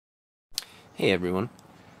Hey everyone,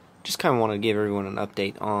 just kind of want to give everyone an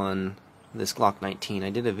update on this Glock 19.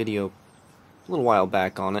 I did a video a little while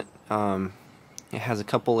back on it. It has a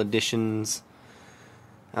couple additions,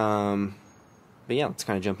 but yeah, let's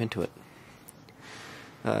kind of jump into it.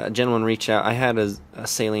 A gentleman reached out. I had a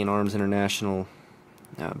Salient Arms International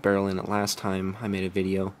barrel in it last time I made a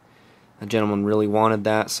video. A gentleman really wanted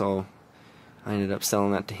that, so I ended up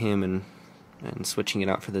selling that to him and switching it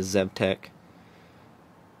out for the Zebtech.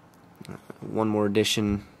 One more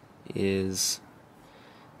addition is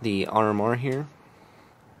the RMR here.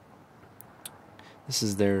 This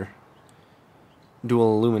is their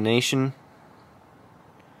dual illumination.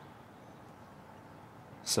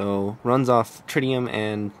 So runs off tritium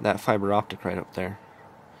and that fiber optic right up there.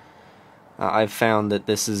 I've found that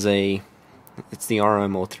this is it's the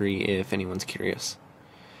RMO3 if anyone's curious.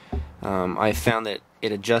 I've found that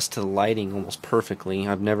it adjusts to the lighting almost perfectly.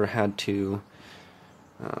 I've never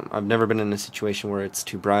been in a situation where it's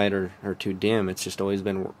too bright or too dim. It's always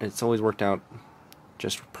worked out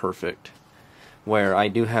just perfect. Where I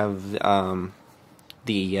do have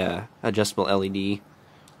the adjustable LED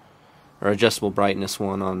or adjustable brightness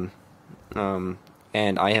one on,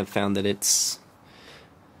 and I have found that its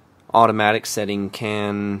automatic setting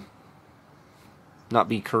can not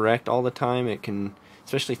be correct all the time. It can,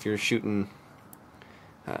 especially if you're shooting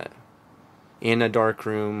in a dark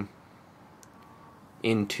room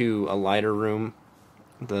into a lighter room,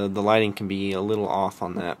 the lighting can be a little off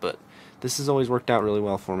on that, but this has always worked out really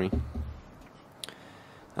well for me.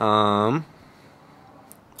 I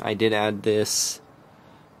did add this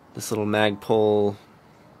little Magpul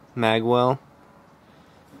magwell.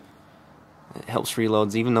 It helps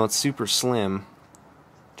reloads, even though it's super slim.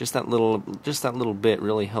 Just that little bit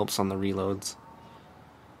really helps on the reloads.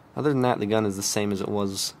 Other than that, the gun is the same as it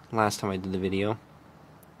was last time I did the video.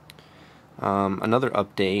 Another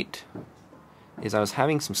update is I was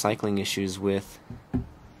having some cycling issues with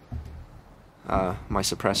my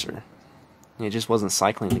suppressor. It just wasn't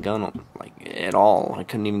cycling the gun like at all. I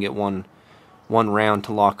couldn't even get one round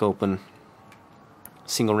to lock open.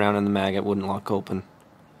 Single round in the mag, it wouldn't lock open.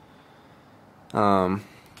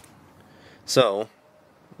 So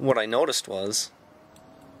what I noticed was,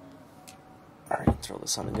 alright, throw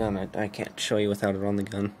this on the gun. I can't show you without it on the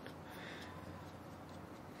gun.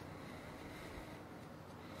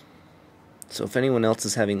 So if anyone else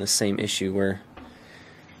is having the same issue where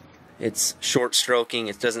it's short stroking,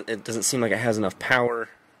 it doesn't seem like it has enough power,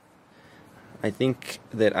 I think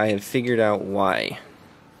that I have figured out why.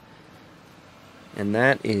 And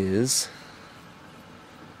that is,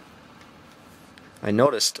 I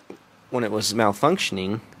noticed when it was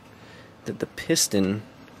malfunctioning that the piston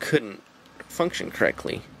couldn't function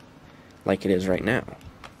correctly like it is right now.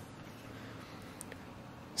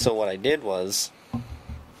 So what I did was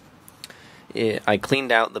I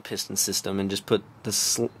cleaned out the piston system and just put the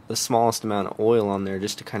smallest amount of oil on there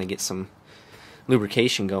just to kind of get some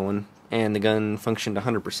lubrication going, and the gun functioned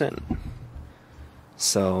 100%.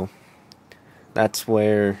 So that's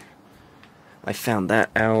where I found that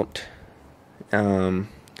out. So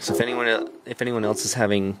if anyone else is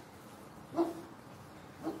having,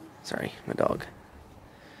 sorry, my dog.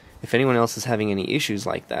 If anyone else is having any issues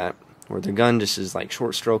like that, where their gun just is like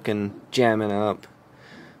short stroking, jamming up,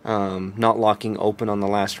 not locking open on the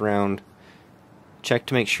last round, check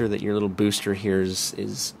to make sure that your little booster here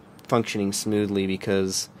is functioning smoothly,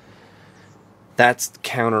 because that's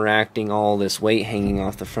counteracting all this weight hanging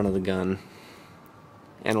off the front of the gun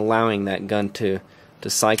and allowing that gun to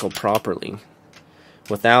cycle properly.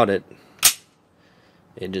 Without it,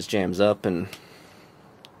 it just jams up, and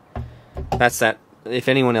that's that. If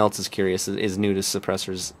anyone else is curious, is new to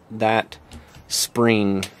suppressors, that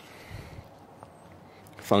spring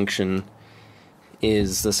function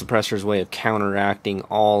is the suppressor's way of counteracting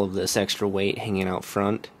all of this extra weight hanging out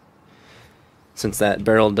front. Since that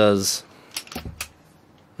barrel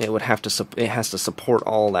it has to support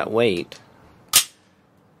all that weight.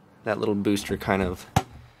 That little booster kind of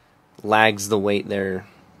lags the weight there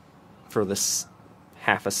for this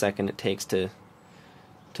half a second it takes to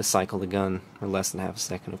cycle the gun, or less than half a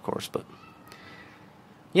second, of course. But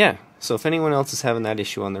yeah, so if anyone else is having that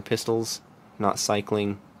issue on their pistols, not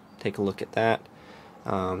cycling, take a look at that.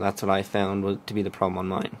 That's what I found to be the problem on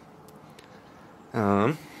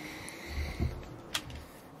mine.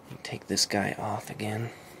 Take this guy off again.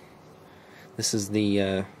 This is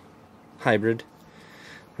the hybrid.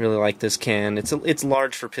 Really like this can. It's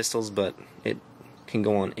large for pistols, but it can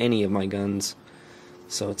go on any of my guns,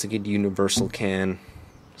 so it's a good universal can,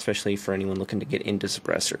 especially for anyone looking to get into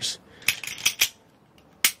suppressors.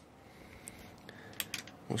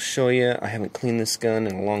 I'll show you. I haven't cleaned this gun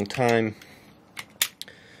in a long time.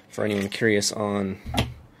 for anyone curious on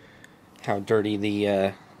how dirty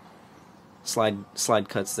the slide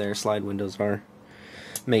cuts there, slide windows are,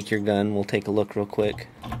 make your gun. We'll take a look real quick.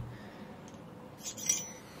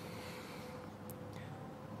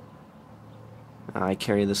 I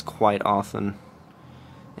carry this quite often,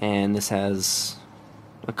 and this has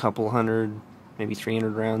a couple hundred, maybe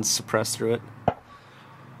 300 rounds suppressed through it.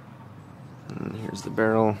 And here's the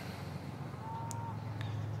barrel.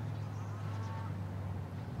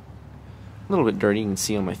 A little bit dirty, you can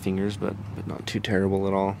see on my fingers, but not too terrible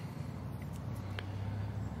at all.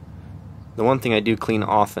 The one thing I do clean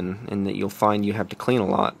often, and that you'll find you have to clean a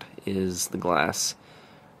lot, is the glass.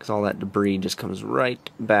 Because all that debris just comes right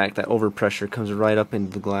back, that overpressure comes right up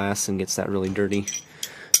into the glass and gets that really dirty.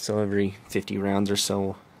 So every 50 rounds or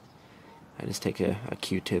so, I just take a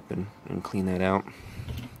Q-tip and clean that out.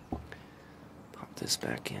 Pop this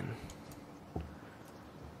back in.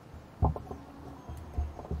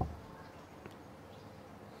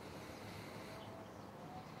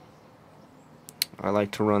 I like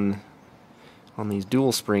to run on these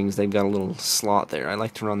dual springs, they've got a little slot there. I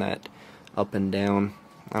like to run that up and down.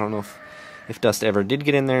 I don't know if dust ever did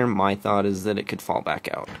get in there. My thought is that it could fall back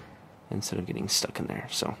out instead of getting stuck in there.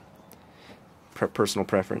 So, personal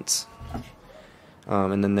preference.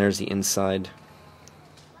 And then there's the inside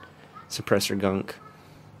suppressor gunk.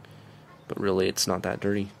 But really, it's not that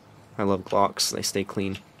dirty. I love Glocks. They stay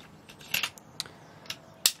clean.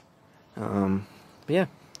 But yeah,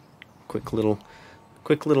 quick little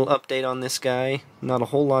update on this guy. Not a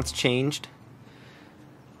whole lot's changed.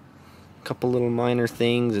 Couple little minor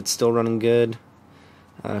things. It's still running good.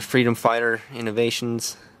 Freedom Fighter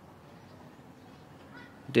Innovations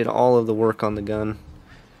did all of the work on the gun.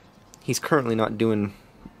 He's currently not doing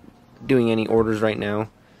any orders right now,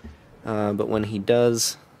 but when he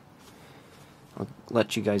does, I'll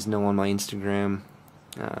let you guys know on my Instagram.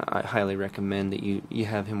 I highly recommend that you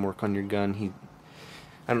have him work on your gun.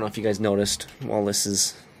 I don't know if you guys noticed while this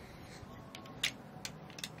is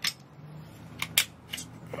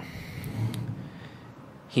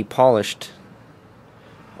he polished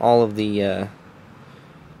all of the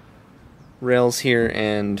rails here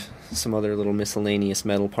and some other little miscellaneous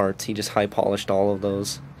metal parts. He just high polished all of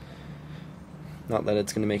those. Not that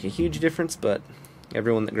it's going to make a huge difference, but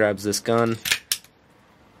everyone that grabs this gun,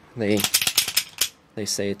 they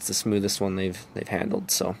say it's the smoothest one they've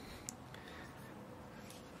handled. So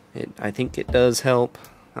I think it does help.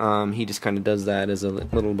 He just kind of does that as a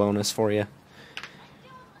little bonus for you.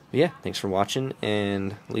 But yeah, thanks for watching,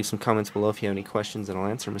 and leave some comments below if you have any questions, and I'll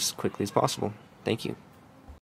answer them as quickly as possible. Thank you.